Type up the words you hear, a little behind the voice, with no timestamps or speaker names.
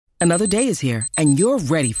Another day is here, and you're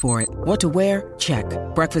ready for it. What to wear? Check.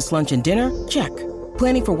 Breakfast, lunch, and dinner? Check.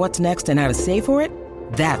 Planning for what's next and how to save for it?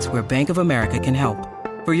 That's where Bank of America can help.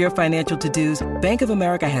 For your financial to-dos, Bank of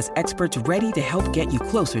America has experts ready to help get you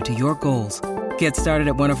closer to your goals. Get started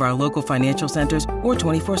at one of our local financial centers or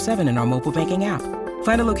 24/7 in our mobile banking app.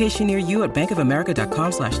 Find a location near you at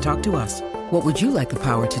bankofamerica.com/talktous. What would you like the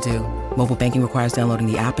power to do? Mobile banking requires downloading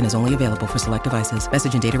the app and is only available for select devices.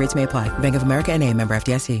 Message and data rates may apply. Bank of America N.A., member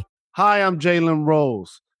FDIC. Hi, I'm Jalen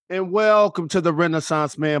Rose, and welcome to the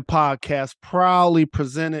Renaissance Man podcast, proudly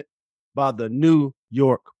presented by the New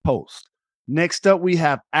York Post. Next up, we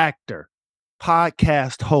have actor,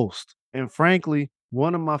 podcast host, and frankly,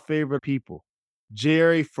 one of my favorite people,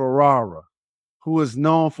 Jerry Ferrara, who is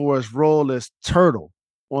known for his role as Turtle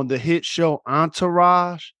on the hit show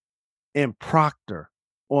Entourage and Proctor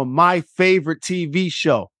on my favorite TV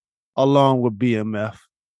show, along with BMF,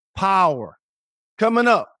 Power. Coming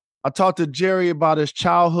up, I talked to Jerry about his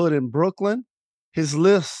childhood in Brooklyn, his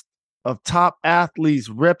list of top athletes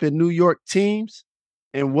repping New York teams,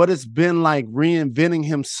 and what it's been like reinventing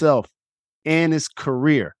himself and his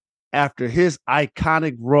career after his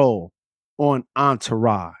iconic role on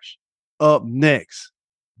Entourage. Up next,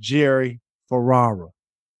 Jerry Ferrara.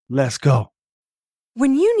 Let's go.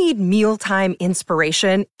 When you need mealtime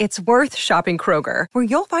inspiration, it's worth shopping Kroger, where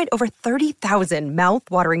you'll find over 30,000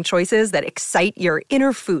 mouth-watering choices that excite your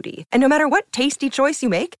inner foodie. And no matter what tasty choice you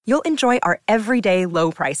make, you'll enjoy our everyday low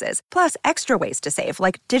prices, plus extra ways to save,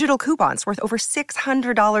 like digital coupons worth over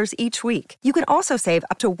 $600 each week. You can also save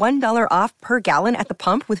up to $1 off per gallon at the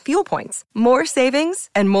pump with fuel points. More savings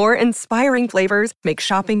and more inspiring flavors make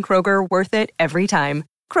shopping Kroger worth it every time.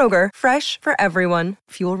 Kroger, fresh for everyone.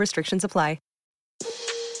 Fuel restrictions apply.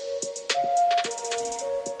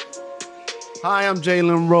 Hi, I'm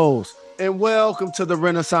Jalen Rose, and welcome to the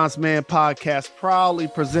Renaissance Man podcast, proudly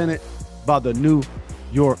presented by the New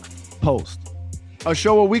York Post, a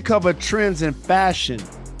show where we cover trends in fashion,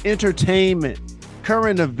 entertainment,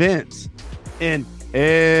 current events, and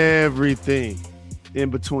everything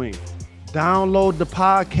in between. Download the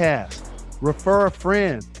podcast, refer a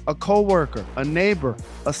friend, a coworker, a neighbor,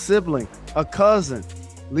 a sibling, a cousin.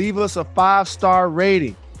 Leave us a 5-star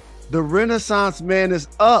rating. The Renaissance Man is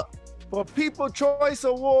up for People's Choice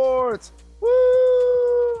Awards.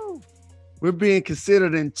 Woo! We're being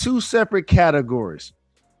considered in 2 separate categories,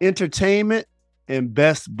 entertainment and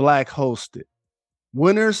best black hosted.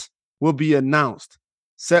 Winners will be announced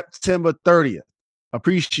September 30th.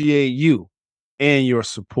 Appreciate you and your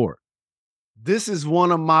support. This is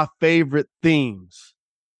one of my favorite themes.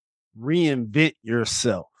 Reinvent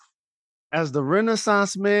yourself. As the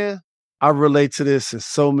Renaissance Man, I relate to this in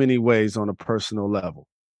so many ways on a personal level.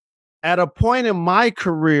 At a point in my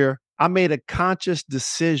career, I made a conscious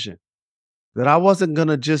decision that I wasn't going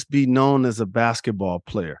to just be known as a basketball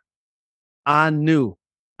player. I knew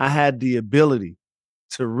I had the ability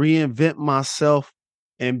to reinvent myself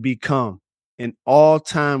and become an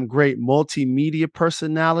all-time great multimedia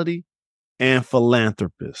personality and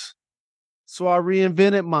philanthropist. So I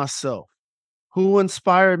reinvented myself. Who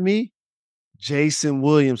inspired me? Jason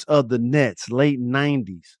Williams of the Nets, late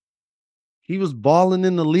 90s. He was balling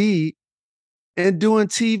in the league and doing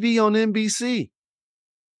TV on NBC.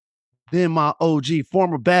 Then my OG,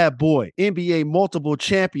 former bad boy, NBA multiple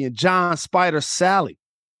champion John Spider Sally,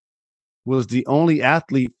 was the only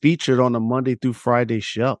athlete featured on the Monday through Friday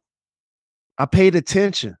show. I paid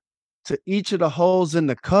attention to each of the holes in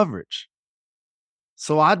the coverage.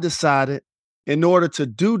 So I decided, in order to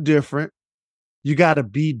do different, you got to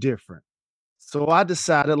be different. So I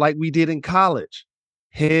decided, like we did in college,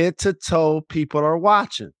 head to toe, people are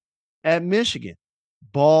watching. At Michigan,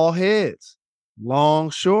 bald heads,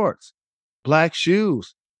 long shorts, black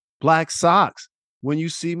shoes, black socks. When you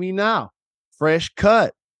see me now, fresh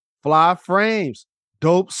cut, fly frames,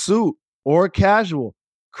 dope suit, or casual,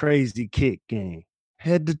 crazy kick game,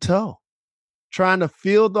 head to toe. Trying to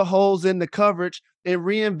fill the holes in the coverage and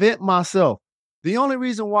reinvent myself. The only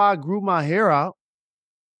reason why I grew my hair out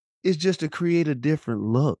is just to create a different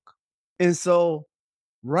look. And so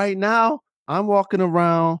right now, I'm walking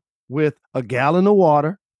around with a gallon of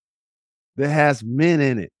water that has mint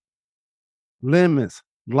in it. Lemons,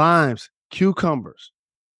 limes, cucumbers.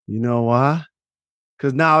 You know why?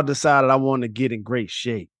 Because now I decided I want to get in great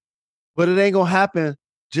shape. But it ain't going to happen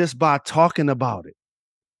just by talking about it.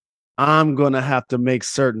 I'm going to have to make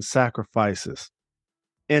certain sacrifices.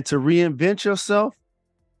 And to reinvent yourself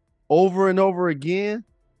over and over again,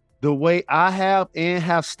 the way I have and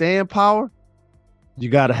have staying power, you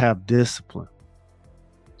got to have discipline.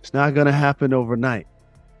 It's not going to happen overnight.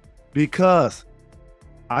 Because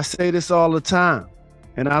I say this all the time.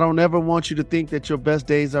 And I don't ever want you to think that your best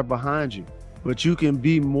days are behind you, but you can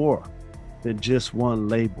be more than just one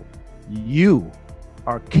label. You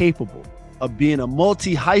are capable of being a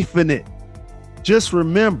multi-hyphenate. Just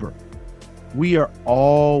remember, we are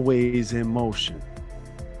always in motion,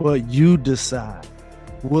 but you decide,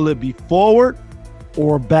 will it be forward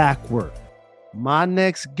or backward? My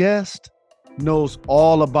next guest knows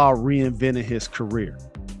all about reinventing his career.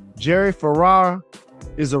 Jerry Ferrara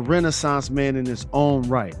is a Renaissance man in his own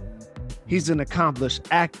right. He's an accomplished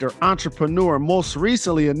actor, entrepreneur, and most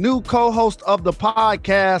recently a new co-host of the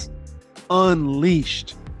podcast,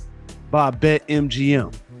 Unleashed by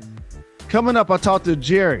BetMGM. Coming up, I talked to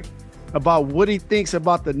Jerry about what he thinks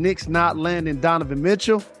about the Knicks not landing Donovan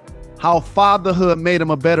Mitchell, how fatherhood made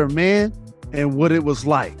him a better man, and what it was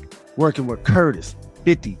like working with Curtis,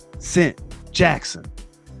 50 Cent, Jackson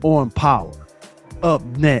on Power. Up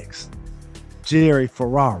next, Jerry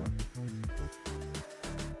Ferrara.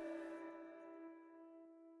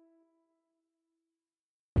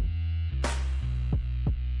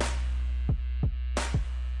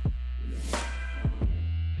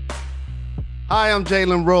 Hi, I'm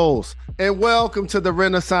Jalen Rose, and welcome to the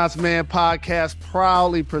Renaissance Man podcast,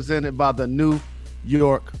 proudly presented by the New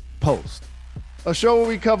York Post, a show where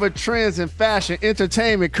we cover trends in fashion,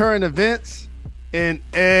 entertainment, current events, and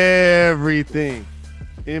everything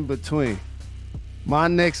in between. My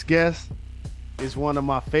next guest is one of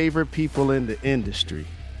my favorite people in the industry.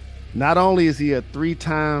 Not only is he a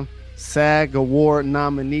 3-time SAG Award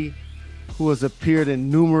nominee who has appeared in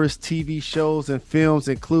numerous TV shows and films,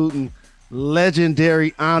 including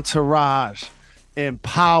legendary Entourage and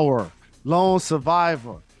Power, Lone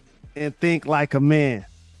Survivor, and Think Like a Man.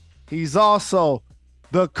 He's also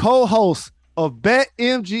the co-host of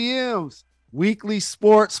BetMGM's weekly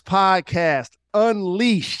sports podcast,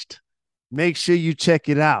 Unleashed. Make sure you check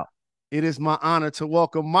it out. It is my honor to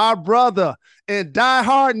welcome my brother and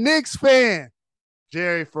diehard Knicks fan,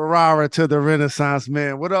 Jerry Ferrara, to the Renaissance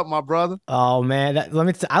Man. What up, my brother? Oh man, that's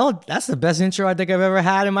the best intro I think I've ever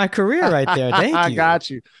had in my career, right there. Thank you.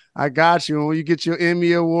 I got you. And when you get your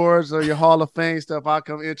Emmy Awards or your Hall of Fame stuff, I'll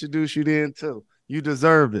come introduce you then too. You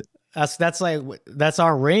deserve it. That's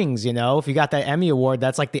our rings, you know. If you got that Emmy Award,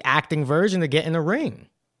 that's like the acting version to get in the ring.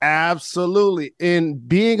 Absolutely. In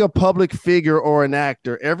being a public figure or an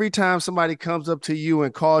actor, every time somebody comes up to you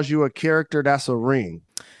and calls you a character, that's a ring.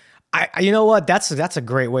 You know what? That's a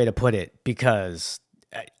great way to put it, because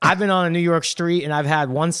I've been on a New York street and I've had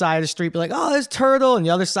one side of the street be like, oh, there's Turtle, and the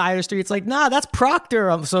other side of the street, it's like, nah, that's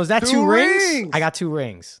Proctor. So is that two rings? I got 2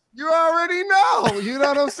 rings. You already know. You know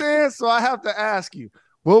what I'm saying? So I have to ask you,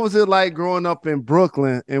 what was it like growing up in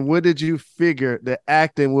Brooklyn, and what did you figure that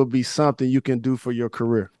acting would be something you can do for your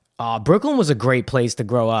career? Brooklyn was a great place to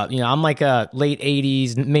grow up. You know, I'm like a late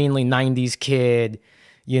 80s, mainly 90s kid.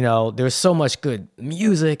 You know, there's so much good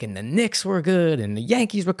music, and the Knicks were good, and the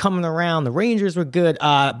Yankees were coming around, the Rangers were good.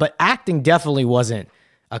 But acting definitely wasn't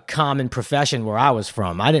a common profession where I was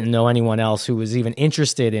from. I didn't know anyone else who was even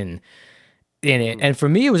interested in it. And for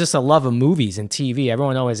me, it was just a love of movies and TV.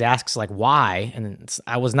 Everyone always asks, like, why? And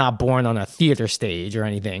I was not born on a theater stage or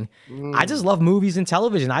anything. I just love movies and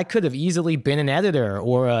television. I could have easily been an editor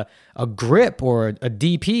or a grip or a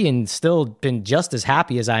DP and still been just as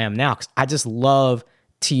happy as I am now, because I just love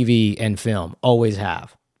TV and film. Always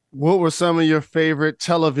have. What were some of your favorite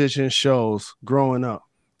television shows growing up?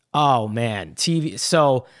 Oh, man. TV.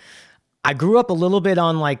 So I grew up a little bit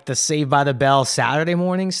on like the Saved by the Bell Saturday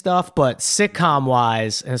morning stuff, but sitcom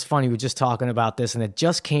wise, and it's funny, we were just talking about this and it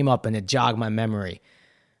just came up and it jogged my memory.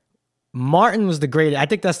 Martin was the greatest. I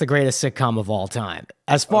think that's the greatest sitcom of all time.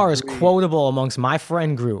 As far as quotable amongst my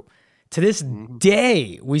friend group, to this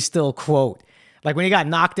day, we still quote. Like when he got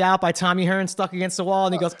knocked out by Tommy Hearn, stuck against the wall,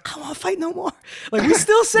 and he goes, I don't want to fight no more. Like we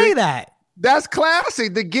still say that. That's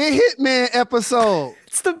classic. The Get Hitman episode.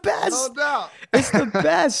 It's the best. No doubt. It's the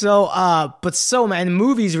best. So, man,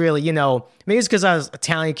 movies really, you know, maybe it's because I was a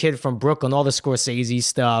Italian kid from Brooklyn, all the Scorsese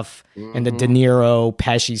stuff and the De Niro,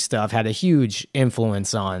 Pesci stuff had a huge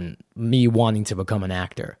influence on me wanting to become an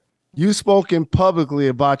actor. You spoken publicly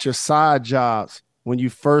about your side jobs when you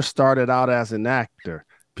first started out as an actor.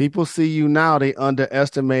 People see you now, they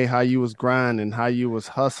underestimate how you was grinding, how you was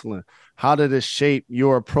hustling. How did it shape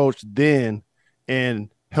your approach then and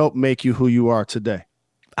help make you who you are today?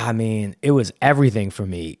 I mean, it was everything for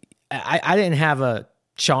me. I didn't have a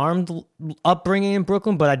charmed upbringing in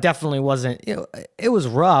Brooklyn, but I definitely wasn't, it was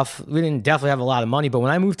rough. We didn't definitely have a lot of money, but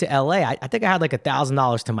when I moved to LA, I think I had like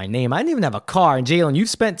 $1,000 to my name. I didn't even have a car. And Jalen, you've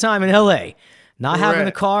spent time in LA. Not having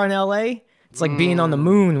a car in LA, It's like being on the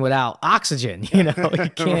moon without oxygen. You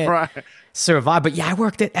can't Right. survive. But yeah, I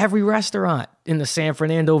worked at every restaurant in the San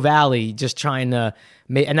Fernando Valley just trying to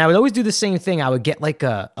make, and I would always do the same thing. I would get like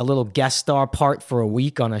a little guest star part for a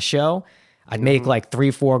week on a show. I'd make like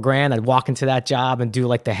 $3-4 grand. I'd walk into that job and do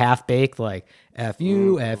like the half baked, like F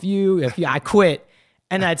you. I quit.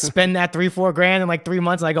 And I'd spend that $3-4 grand in like 3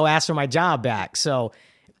 months and I go ask for my job back. So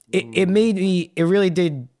it really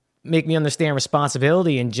did make me understand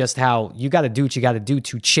responsibility and just how you got to do what you got to do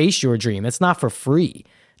to chase your dream. It's not for free,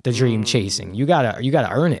 the dream chasing. You gotta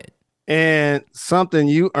earn it. And something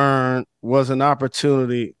you earned was an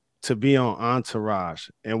opportunity to be on Entourage.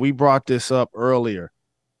 And we brought this up earlier.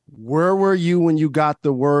 Where were you when you got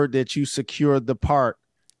the word that you secured the part?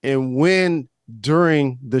 And when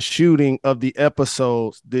during the shooting of the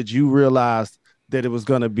episodes did you realize that it was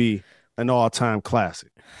going to be an all-time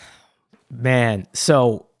classic? Man,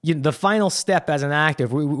 so the final step as an actor,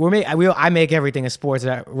 I make everything a sports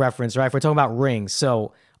reference, right? If we're talking about rings.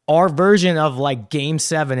 So our version of like Game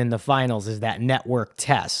 7 in the finals is that network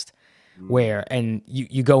test where, and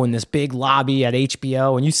you go in this big lobby at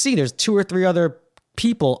HBO and you see there's 2 or 3 other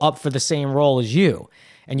people up for the same role as you.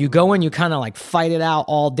 And you go in, you kind of like fight it out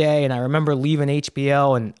all day. And I remember leaving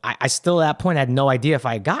HBO and I still at that point had no idea if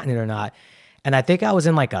I had gotten it or not. And I think I was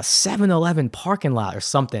in like a 7-Eleven parking lot or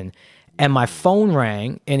something. And my phone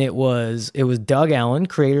rang and it was Doug Ellen,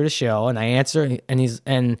 creator of the show. And I answered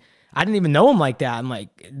and I didn't even know him like that. I'm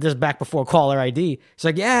like, this is back before caller ID. He's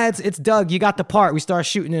like, yeah, it's Doug. You got the part. We start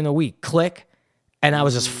shooting in a week. Click. And I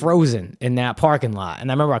was just frozen in that parking lot. And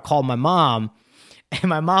I remember I called my mom. And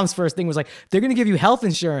my mom's first thing was like, they're going to give you health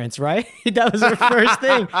insurance, right? That was her first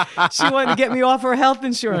thing. She wanted to get me off her health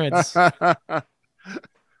insurance.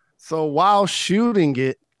 So while shooting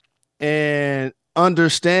it and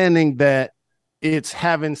understanding that it's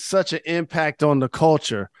having such an impact on the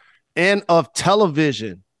culture and of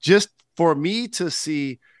television, just for me to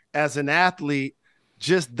see as an athlete,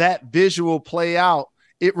 just that visual play out,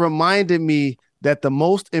 it reminded me that the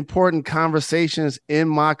most important conversations in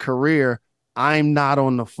my career, I'm not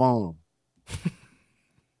on the phone.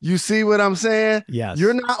 You see what I'm saying? Yes.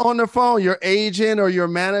 You're not on the phone. Your agent or your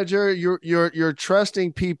manager, you're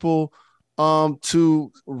trusting people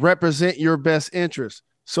to represent your best interest.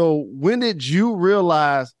 So when did you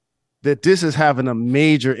realize that this is having a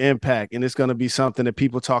major impact and it's going to be something that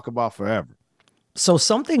people talk about forever? So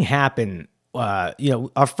something happened.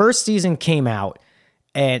 Our first season came out.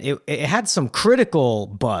 And it had some critical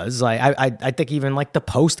buzz. Like I think even like the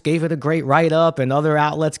Post gave it a great write-up and other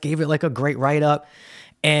outlets gave it like a great write-up.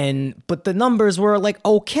 But the numbers were like,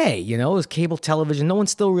 okay, it was cable television. No one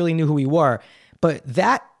still really knew who we were. But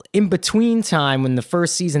that in between time when the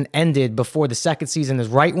first season ended before the second season is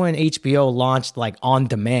right when HBO launched like on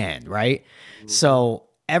demand, right? Mm-hmm. So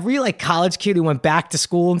every like college kid who went back to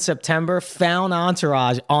school in September found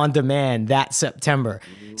Entourage on demand that September.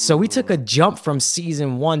 So we took a jump from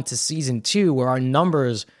season 1 to season 2 where our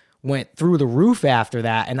numbers went through the roof after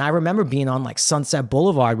that. And I remember being on like Sunset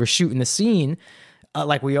Boulevard. We're shooting the scene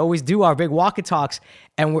like we always do, our big walkie talks,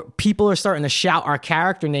 and people are starting to shout our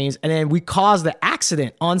character names. And then we caused the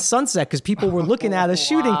accident on Sunset because people were looking at us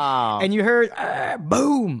shooting. And you heard,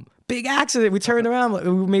 boom. Big accident. We turned around.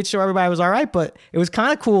 We made sure everybody was all right, but it was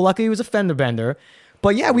kind of cool. Luckily, it was a fender bender.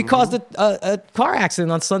 But yeah, we caused a car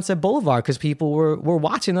accident on Sunset Boulevard because people were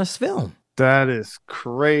watching us film. That is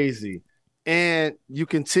crazy. And you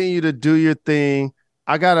continue to do your thing.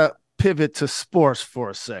 I got to pivot to sports for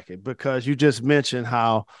a second because you just mentioned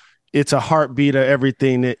how it's a heartbeat of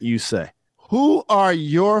everything that you say. Who are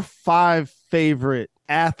your 5 favorite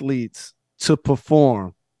athletes to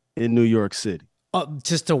perform in New York City?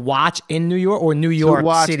 Just to watch in New York or New York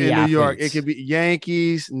City in athletes? New York. It could be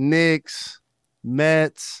Yankees, Knicks,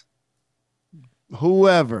 Mets,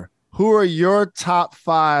 whoever. Who are your top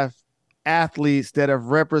 5 athletes that have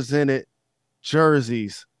represented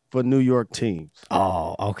jerseys for New York teams?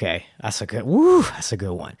 Oh, okay. That's a good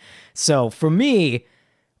one. So for me,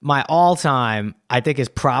 my all-time, I think, is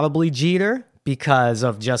probably Jeter because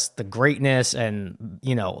of just the greatness. And,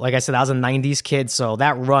 like I said, I was a 90s kid, so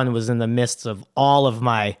that run was in the midst of all of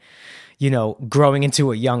my, growing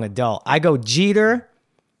into a young adult. I go Jeter.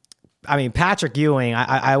 I mean, Patrick Ewing,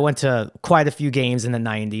 I went to quite a few games in the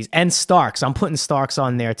 90s. And Starks. I'm putting Starks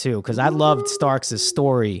on there, too, because I loved Starks'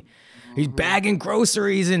 story. He's bagging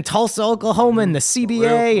groceries in Tulsa, Oklahoma, in the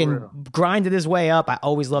CBA, and grinded his way up. I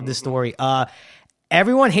always loved this story.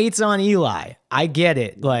 Everyone hates on Eli. I get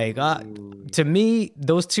it. Like, to me,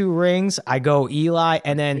 those 2 rings, I go Eli,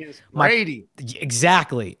 and then Brady.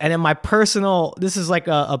 Exactly. And then my personal, this is like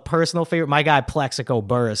a personal favorite, my guy Plexico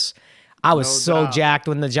Burress. I was jacked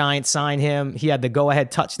when the Giants signed him. He had the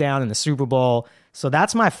go-ahead touchdown in the Super Bowl. So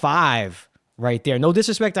that's my 5 right there. No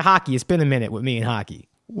disrespect to hockey. It's been a minute with me and hockey.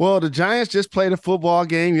 Well, the Giants just played a football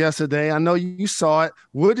game yesterday. I know you saw it.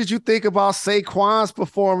 What did you think about Saquon's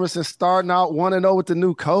performance and starting out 1-0 with the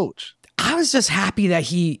new coach? I was just happy that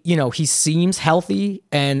he seems healthy.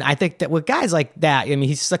 And I think that with guys like that, I mean,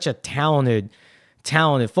 he's such a talented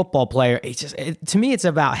football player. To me, it's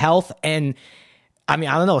about health. And I mean,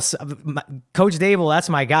 I don't know. Coach Dable, that's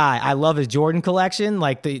my guy. I love his Jordan collection.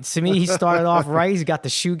 To me, he started off right. He's got the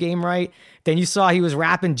shoe game right. Then you saw he was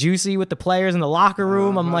rapping Juicy with the players in the locker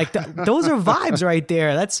room. I'm like, those are vibes right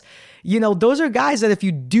there. That's, those are guys that if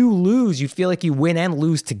you do lose, you feel like you win and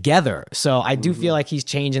lose together. So I do feel like he's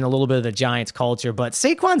changing a little bit of the Giants culture. But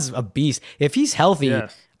Saquon's a beast. If he's healthy,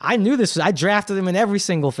 yes. I knew this. I drafted him in every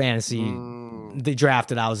single fantasy the draft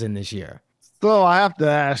that I was in this year. So I have to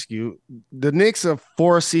ask you, the Knicks are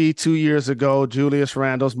 4 seed 2 years ago. Julius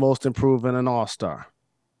Randle's most improved and an all-star.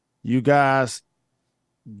 You guys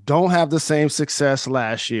don't have the same success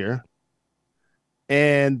last year.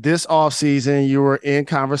 And this offseason, you were in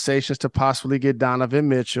conversations to possibly get Donovan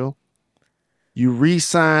Mitchell. You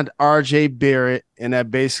re-signed RJ Barrett, and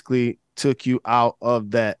that basically took you out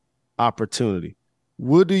of that opportunity.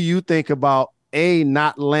 What do you think about A,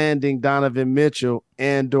 not landing Donovan Mitchell,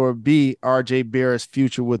 and or B, RJ Barrett's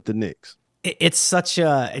future with the Knicks? It's such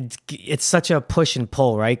a push and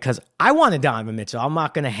pull, right? Because I wanted Donovan Mitchell. I'm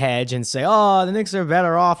not going to hedge and say, oh, the Knicks are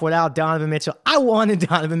better off without Donovan Mitchell. I wanted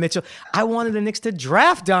Donovan Mitchell. I wanted the Knicks to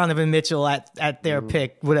draft Donovan Mitchell at their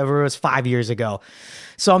pick, whatever it was 5 years ago.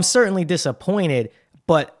 So I'm certainly disappointed,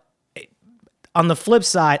 but on the flip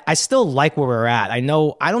side, I still like where we're at. I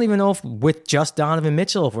don't even know if with just Donovan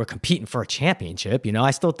Mitchell, if we're competing for a championship. I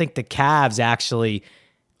still think the Cavs actually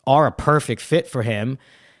are a perfect fit for him.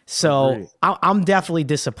 So I'm definitely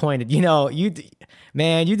disappointed. You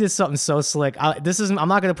did something so slick. I'm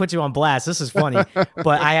not going to put you on blast. This is funny,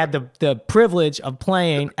 but I had the privilege of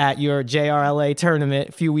playing at your JRLA tournament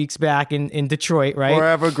a few weeks back in Detroit, right?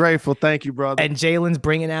 Forever grateful. Thank you, brother. And Jalen's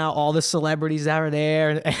bringing out all the celebrities that are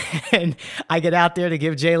there. And I get out there to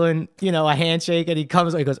give Jalen, a handshake, and he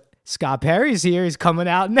goes, Scott Perry's here. He's coming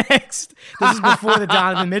out next. This is before the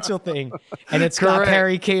Donovan Mitchell thing. And then Scott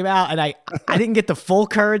Perry came out, and I didn't get the full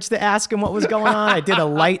courage to ask him what was going on. I did a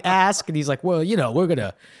light ask, and he's like, well,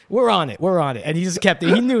 we're on it. And he just kept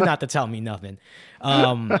it. He knew not to tell me nothing.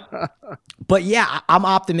 But yeah, I'm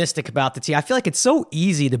optimistic about the team. I feel like it's so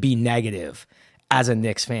easy to be negative as a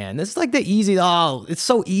Knicks fan. It's like it's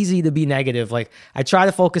so easy to be negative. Like, I try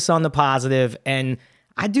to focus on the positive, and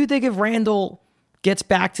I do think if Randall gets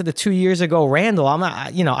back to the 2 years ago Randall,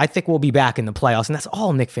 I think we'll be back in the playoffs, and that's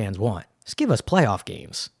all Knicks fans want. Just give us playoff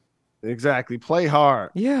games. Exactly. Play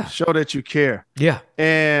hard. Yeah. Show that you care. Yeah.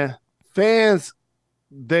 And fans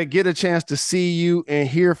that get a chance to see you and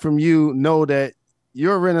hear from you know that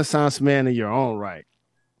you're a Renaissance man in your own right.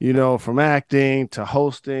 From acting to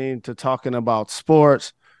hosting to talking about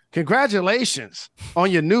sports. Congratulations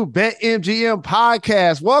on your new BetMGM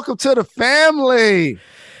podcast. Welcome to the family.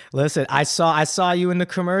 Listen, I saw you in the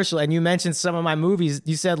commercial, and you mentioned some of my movies.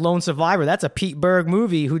 You said Lone Survivor. That's a Pete Berg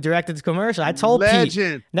movie. Who directed the commercial? I told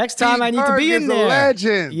Pete next time Pete I need Berg to be in there.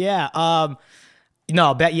 Legend. Yeah.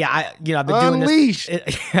 No, but yeah, I've been Unleashed. doing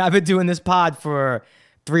this. I've been doing this pod for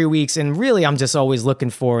 3 weeks, and really, I'm just always looking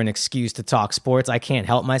for an excuse to talk sports. I can't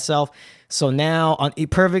help myself. So now, on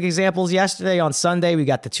perfect examples, yesterday on Sunday, we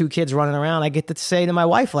got the 2 kids running around. I get to say to my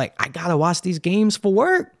wife, like, I gotta watch these games for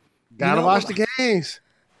work. Gotta watch the games.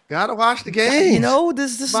 Gotta watch the games.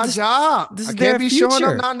 This is my job. This is I can't be future. showing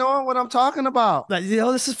up not knowing what I'm talking about.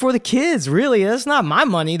 This is for the kids, really. It's not my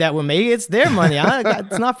money that we're making. It's their money.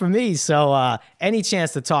 It's not for me. So any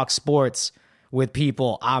chance to talk sports with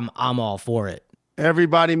people, I'm all for it.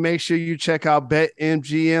 Everybody, make sure you check out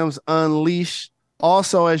BetMGM's Unleashed.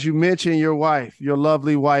 Also, as you mentioned, your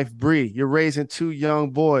lovely wife, Bree, you're raising 2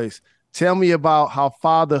 young boys. Tell me about how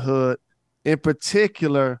fatherhood, in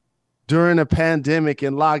particular, during a pandemic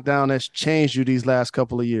and lockdown, has changed you these last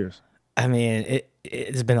couple of years. I mean,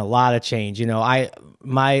 it's been a lot of change.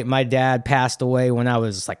 My dad passed away when I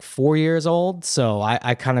was like 4 years old. So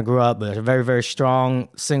I kind of grew up with a very, very strong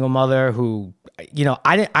single mother who,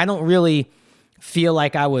 I don't really feel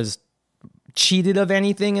like I was cheated of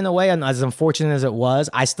anything in a way. And as unfortunate as it was,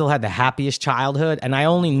 I still had the happiest childhood, and I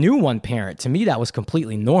only knew one parent. To me, that was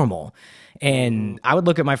completely normal. And I would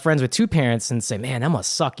look at my friends with 2 parents and say, man, that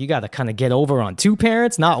must suck. You got to kind of get over on 2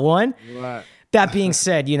 parents, not one. Right. That being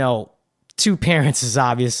said, 2 parents is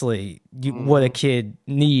obviously what a kid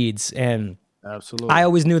needs. And Absolutely. I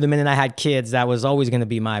always knew the minute I had kids, that was always going to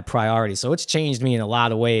be my priority. So it's changed me in a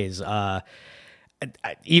lot of ways.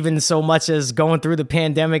 Even so much as going through the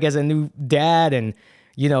pandemic as a new dad, and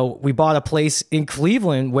we bought a place in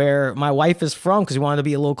Cleveland where my wife is from because we wanted to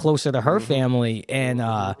be a little closer to her family. And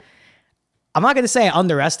I'm not going to say I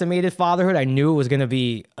underestimated fatherhood. I knew it was going to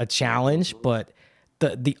be a challenge, but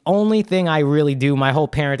the only thing I really do, my whole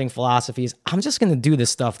parenting philosophy is I'm just going to do the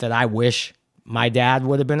stuff that I wish my dad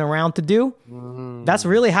would have been around to do. That's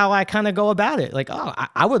really how I kind of go about it. Like,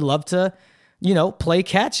 I would love to, play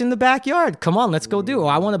catch in the backyard. Come on, let's go do it.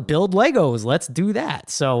 I want to build Legos. Let's do that.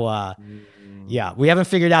 So, yeah, we haven't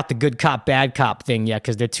figured out the good cop, bad cop thing yet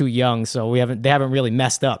because they're too young. So they haven't really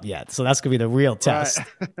messed up yet. So that's going to be the real test.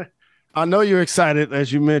 Right. I know you're excited,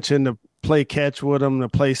 as you mentioned, to play catch with them, to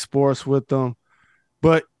play sports with them.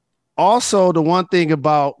 But also the one thing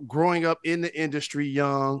about growing up in the industry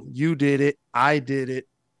young, you did it, I did it.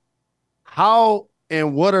 How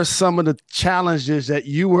and what are some of the challenges that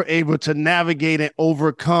you were able to navigate and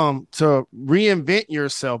overcome to reinvent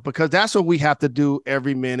yourself? Because that's what we have to do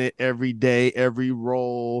every minute, every day, every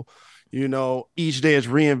role. Each day is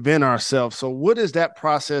reinvent ourselves. So what has that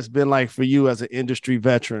process been like for you as an industry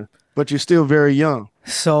veteran? But you're still very young.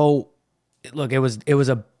 So, look, it was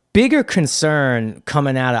a bigger concern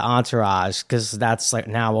coming out of Entourage because that's like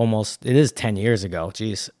now it is 10 years ago.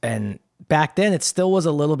 Geez. And back then it still was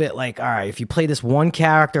a little bit like, all right, if you play this one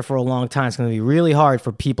character for a long time, it's going to be really hard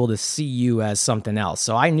for people to see you as something else.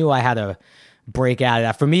 So I knew I had to break out of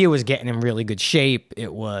that. For me, it was getting in really good shape.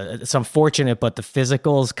 It's unfortunate, but the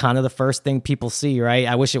physical is kind of the first thing people see, right?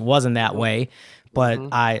 I wish it wasn't that way, but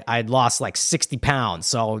I'd lost like 60 pounds.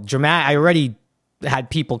 So dramatic. I already had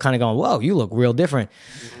people kind of going, whoa, you look real different.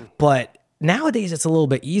 But nowadays it's a little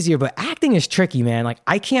bit easier, but acting is tricky, man. Like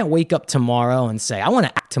I can't wake up tomorrow and say, I want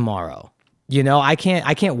to act tomorrow. I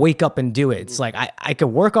can't wake up and do it. It's like I could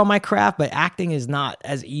work on my craft, but acting is not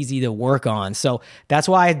as easy to work on. So that's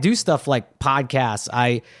why I do stuff like podcasts.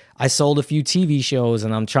 I sold a few TV shows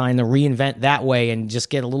and I'm trying to reinvent that way and just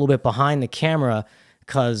get a little bit behind the camera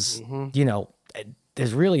because,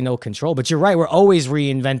 there's really no control. But you're right. We're always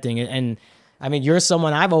reinventing. And I mean, you're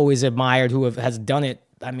someone I've always admired who has done it,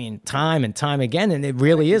 time and time again. And it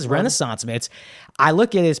really is Renaissance, man. I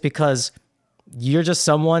look at it as because you're just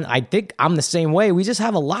someone, I think I'm the same way. We just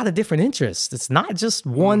have a lot of different interests. It's not just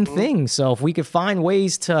one thing. So if we could find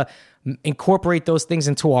ways to incorporate those things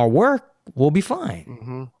into our work, we'll be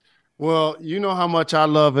fine. Well, you know how much I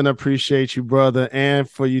love and appreciate you, brother, and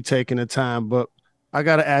for you taking the time. But I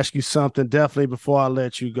got to ask you something definitely before I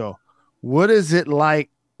let you go. What is it like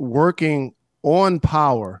working on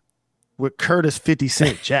Power with Curtis 50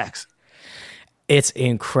 Cent Jackson? It's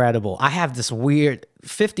incredible. I have this weird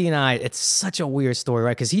 50 and I, it's such a weird story,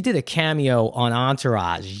 right? Because he did a cameo on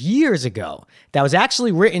Entourage years ago that was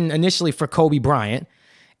actually written initially for Kobe Bryant.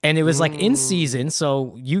 And it was like in season.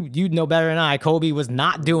 So you'd know better than I. Kobe was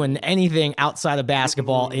not doing anything outside of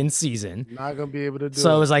basketball in season. Not going to be able to do it.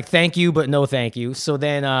 So it was like, thank you, but no thank you. So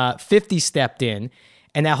then 50 stepped in.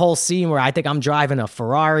 And that whole scene where I think I'm driving a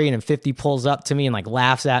Ferrari and then 50 pulls up to me and like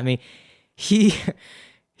laughs at me. He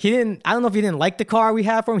didn't, I don't know if he didn't like the car we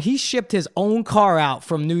had for him. He shipped his own car out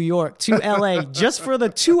from New York to LA just for the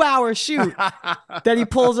 2-hour shoot that he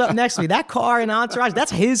pulls up next to me. That car in Entourage,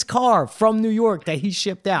 that's his car from New York that he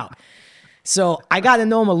shipped out. So I got to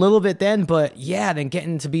know him a little bit then, but yeah, then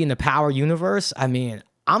getting to be in the Power universe, I mean,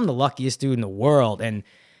 I'm the luckiest dude in the world. And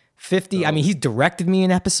 50, I mean, he's directed me in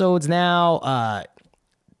episodes now.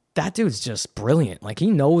 That dude's just brilliant. Like he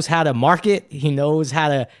knows how to market. He knows how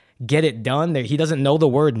to get it done. He doesn't know the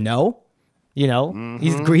word no.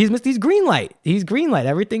 He's green light. He's green light.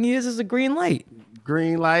 Everything he is a green light.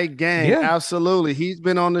 Green light gang. Yeah. Absolutely. He's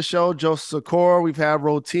been on the show. Joe Sikora. We've had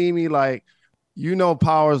Rotimi. Like,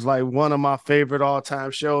 Power's like one of my favorite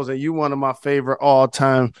all-time shows, and you one of my favorite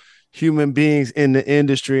all-time human beings in the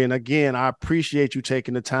industry. And again, I appreciate you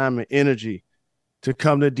taking the time and energy to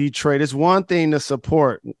come to Detroit. It's one thing to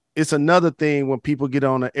support. It's another thing when people get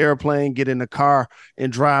on an airplane, get in the car,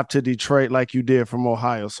 and drive to Detroit like you did from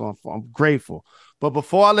Ohio. So I'm grateful. But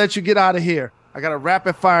before I let you get out of here, I got a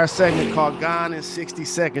rapid-fire segment called Gone in 60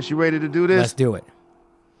 Seconds. You ready to do this? Let's do it.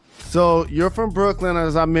 So you're from Brooklyn,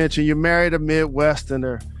 as I mentioned. You're married a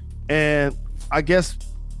Midwesterner. And I guess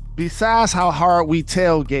besides how hard we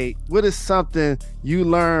tailgate, what is something you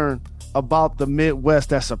learned about the Midwest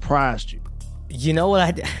that surprised you? You know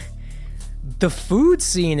what the food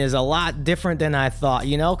scene is a lot different than I thought.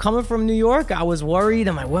 Coming from New York, I was worried.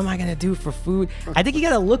 I'm like, what am I going to do for food? I think you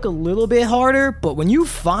got to look a little bit harder. But when you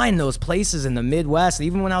find those places in the Midwest,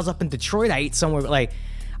 even when I was up in Detroit, I ate somewhere like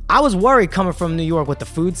I was worried coming from New York what the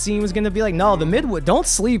food scene was going to be like. No, the Midwest, don't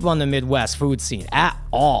sleep on the Midwest food scene at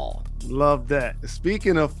all. Love that.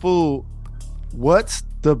 Speaking of food, what's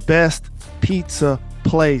the best pizza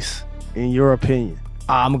place in your opinion?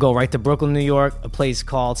 I'm going to go right to Brooklyn, New York, a place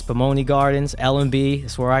called Spumoni Gardens, L&B.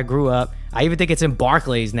 That's where I grew up. I even think it's in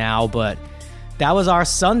Barclays now, but that was our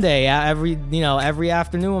Sunday every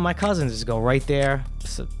afternoon with my cousins. Just go right there,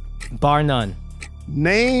 so, bar none.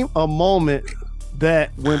 Name a moment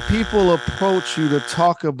that when people approach you to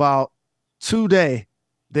talk about today,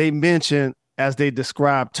 they mention as they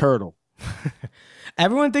describe Turtle.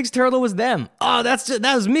 Everyone thinks Turtle was them. Oh,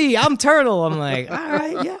 that was me. I'm Turtle. I'm like, all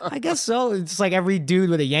right, yeah, I guess so. It's like every dude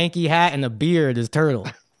with a Yankee hat and a beard is Turtle.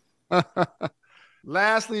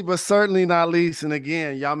 Lastly, but certainly not least, and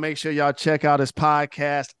again, y'all make sure y'all check out his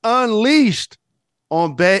podcast, Unleashed,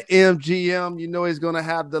 on BetMGM. You know he's going to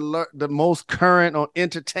have the most current on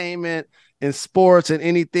entertainment and sports and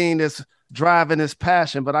anything that's driving his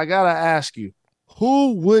passion. But I got to ask you,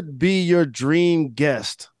 who would be your dream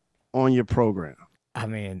guest on your program? I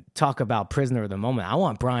mean, talk about prisoner of the moment. I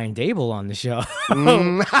want Brian Dable on the show.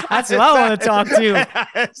 That's what I want to talk to.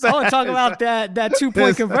 I want to talk about that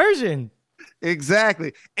 2-point conversion.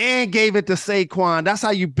 Exactly. And gave it to Saquon. That's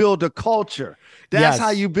how you build a culture. That's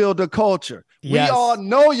how you build a culture. We all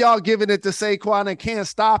know y'all giving it to Saquon and can't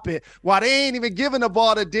stop it. While they ain't even giving the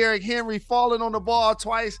ball to Derrick Henry, falling on the ball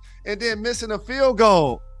twice and then missing a field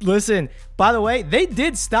goal. Listen, by the way, they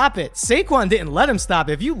did stop it. Saquon didn't let him stop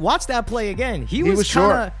it. If you watch that play again, he was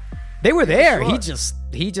short. They were there.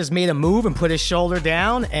 He just made a move and put his shoulder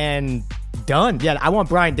down and done. Yeah, I want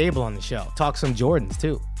Brian Dable on the show. Talk some Jordans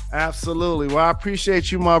too. Absolutely. Well, I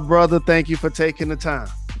appreciate you, my brother. Thank you for taking the time.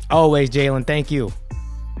 Always, Jalen. Thank you.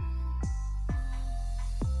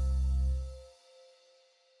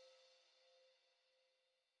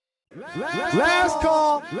 Last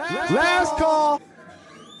call.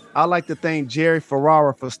 I'd like to thank Jerry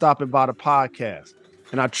Ferrara for stopping by the podcast.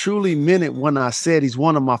 And I truly meant it when I said he's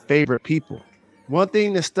one of my favorite people. One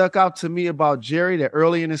thing that stuck out to me about Jerry, that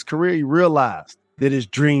early in his career, he realized that his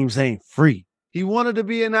dreams ain't free. He wanted to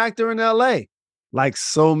be an actor in LA, like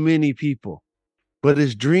so many people. But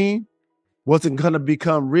his dream wasn't going to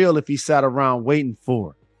become real if he sat around waiting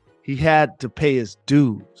for it. He had to pay his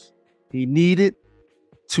dues. He needed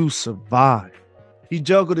to survive. He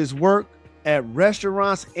juggled his work at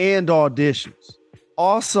restaurants and auditions.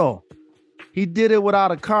 Also, he did it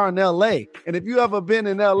without a car in LA. And if you ever been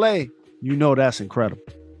in LA, you know that's incredible.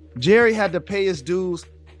 Jerry had to pay his dues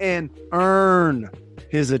and earn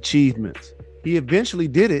his achievements. He eventually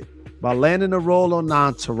did it by landing a role on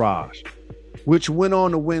Entourage, which went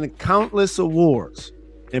on to win countless awards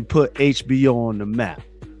and put HBO on the map.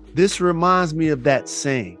 This reminds me of that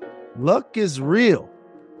saying, luck is real.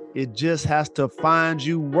 It just has to find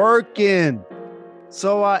you working.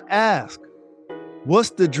 So I ask,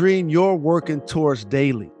 what's the dream you're working towards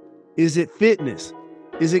daily? Is it fitness?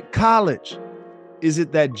 Is it college? Is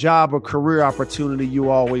it that job or career opportunity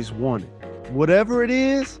you always wanted? Whatever it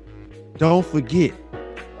is, don't forget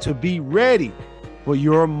to be ready for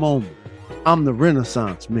your moment. I'm the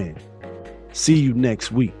Renaissance Man. See you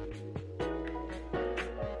next week.